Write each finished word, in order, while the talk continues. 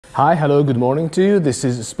Hi, hello, good morning to you. This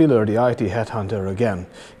is Spiller, the IT headhunter again.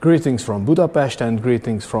 Greetings from Budapest and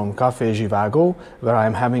greetings from Café Zsivágó, where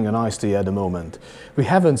I'm having a nice tea at the moment. We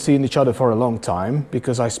haven't seen each other for a long time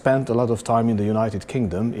because I spent a lot of time in the United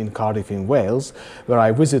Kingdom, in Cardiff in Wales, where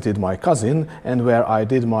I visited my cousin and where I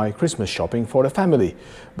did my Christmas shopping for the family.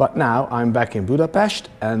 But now I'm back in Budapest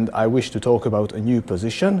and I wish to talk about a new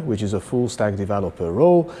position, which is a full-stack developer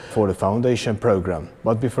role for the foundation program.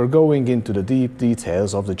 But before going into the deep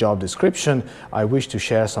details of the job description, I wish to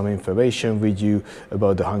share some information with you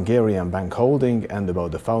about the Hungarian bank holding and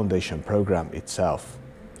about the foundation program itself.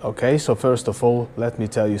 Okay, so first of all, let me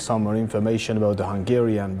tell you some more information about the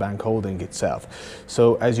Hungarian bank holding itself.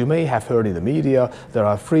 So, as you may have heard in the media, there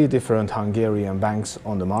are 3 different Hungarian banks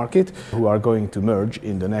on the market who are going to merge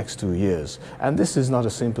in the next 2 years. And this is not a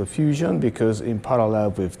simple fusion because in parallel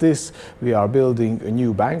with this, we are building a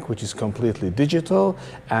new bank which is completely digital,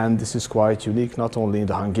 and this is quite unique not only in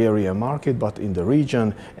the Hungarian market but in the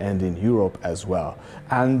region and in Europe as well.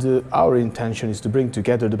 And our intention is to bring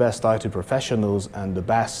together the best IT professionals and the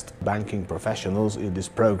best banking professionals in this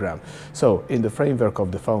program. So, in the framework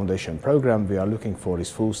of the foundation program, we are looking for this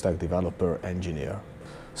full-stack developer engineer.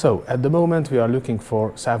 So, at the moment, we are looking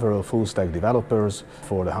for several full-stack developers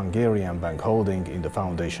for the Hungarian bank holding in the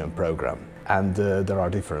foundation program. And there are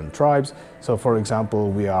different tribes. So, for example,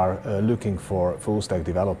 we are looking for full-stack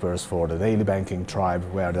developers for the daily banking tribe,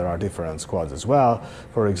 where there are different squads as well.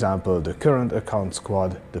 For example, the current account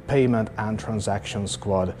squad, the payment and transaction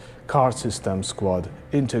squad, card system squad,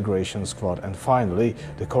 integration squad, and finally,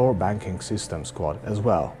 the core banking system squad as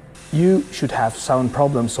well. You should have sound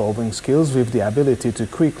problem-solving skills with the ability to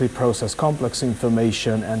quickly process complex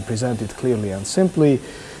information and present it clearly and simply.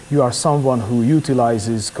 You are someone who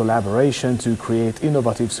utilizes collaboration to create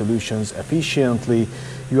innovative solutions efficiently.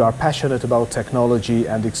 You are passionate about technology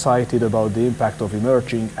and excited about the impact of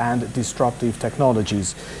emerging and disruptive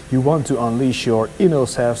technologies. You want to unleash your inner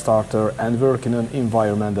self-starter and work in an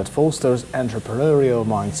environment that fosters entrepreneurial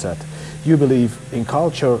mindset. You believe in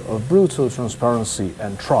culture of brutal transparency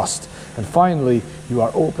and trust. And finally, you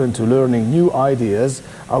are open to learning new ideas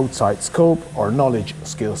outside scope or knowledge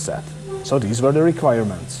skill set. So these were the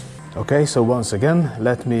requirements. Okay, so once again,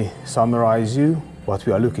 let me summarize you what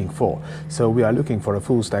we are looking for. So we are looking for a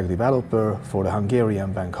full-stack developer for the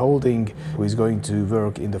Hungarian bank holding who is going to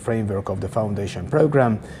work in the framework of the foundation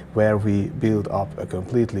program, where we build up a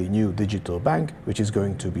completely new digital bank which is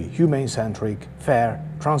going to be humane-centric, fair,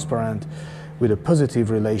 transparent, with a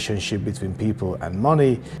positive relationship between people and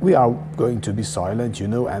money. We are going to be silent,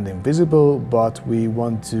 and invisible, but we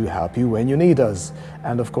want to help you when you need us.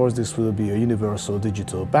 And of course, this will be a universal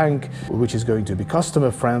digital bank, which is going to be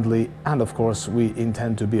customer friendly. And of course, we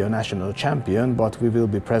intend to be a national champion, but we will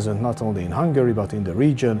be present not only in Hungary, but in the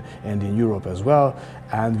region and in Europe as well.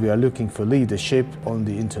 And we are looking for leadership on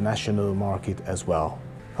the international market as well.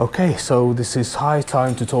 Okay, so this is high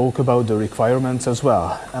time to talk about the requirements as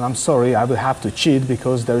well. And I'm sorry, I will have to cheat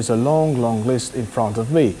because there is a long list in front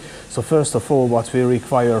of me. So first of all, what we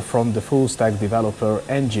require from the full-stack developer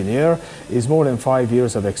engineer is more than 5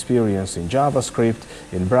 years of experience in JavaScript,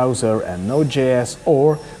 in browser and NodeJS,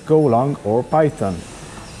 or Golang or Python.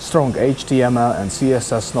 Strong HTML and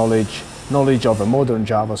CSS knowledge of a modern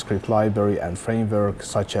JavaScript library and framework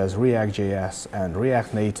such as ReactJS and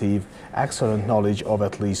ReactNative, excellent knowledge of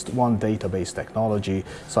at least one database technology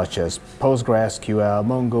such as PostgreSQL,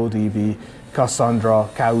 MongoDB, Cassandra,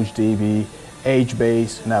 CouchDB,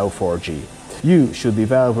 HBase, Neo4j. You should be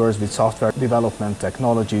well versed with software development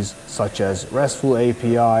technologies such as RESTful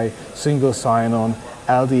API, single sign-on,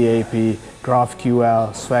 LDAP,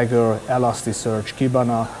 GraphQL, Swagger, Elasticsearch,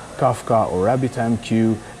 Kibana, Kafka or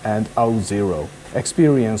RabbitMQ, and Auth0.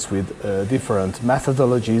 Experience with different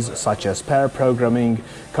methodologies such as pair programming,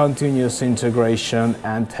 continuous integration,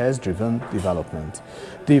 and test-driven development.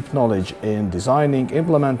 Deep knowledge in designing,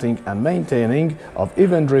 implementing, and maintaining of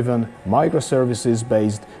event-driven,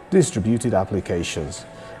 microservices-based distributed applications.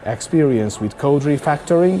 Experience with code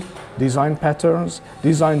refactoring, design patterns,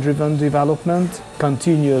 design-driven development,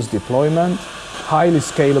 continuous deployment, highly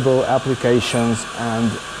scalable applications,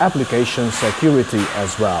 and application security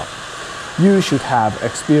as well. You should have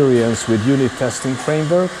experience with unit testing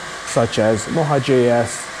framework such as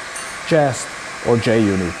Moha.js, Jest, or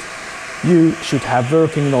JUnit. You should have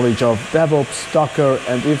working knowledge of DevOps, Docker,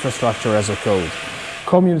 and infrastructure as a code.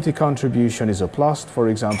 Community contribution is a plus, for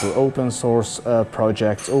example, open source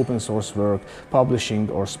projects, open source work, publishing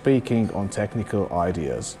or speaking on technical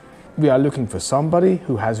ideas. We are looking for somebody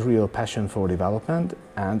who has real passion for development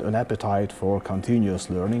and an appetite for continuous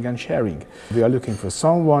learning and sharing. We are looking for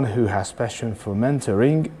someone who has passion for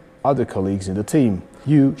mentoring other colleagues in the team.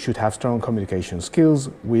 You should have strong communication skills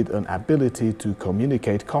with an ability to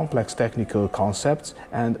communicate complex technical concepts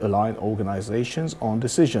and align organizations on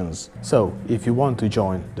decisions. So, if you want to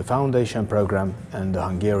join the Foundation Program and the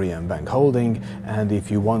Hungarian Bank Holding, and if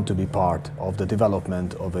you want to be part of the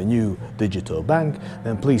development of a new digital bank,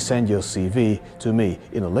 then please send your CV to me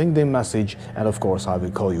in a LinkedIn message, and of course I will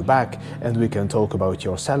call you back and we can talk about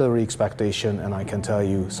your salary expectation, and I can tell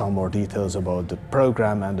you some more details about the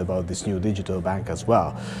program and about this new digital bank as well.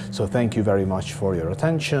 So thank you very much for your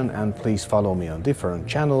attention, and please follow me on different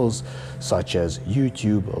channels such as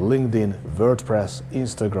YouTube, LinkedIn, WordPress,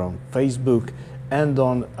 Instagram, Facebook, and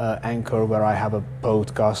on Anchor, where I have a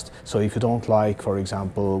podcast. So if you don't like, for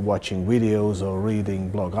example, watching videos or reading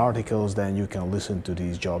blog articles, then you can listen to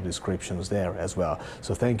these job descriptions there as well.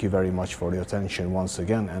 So thank you very much for your attention once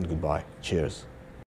again, and goodbye. Cheers.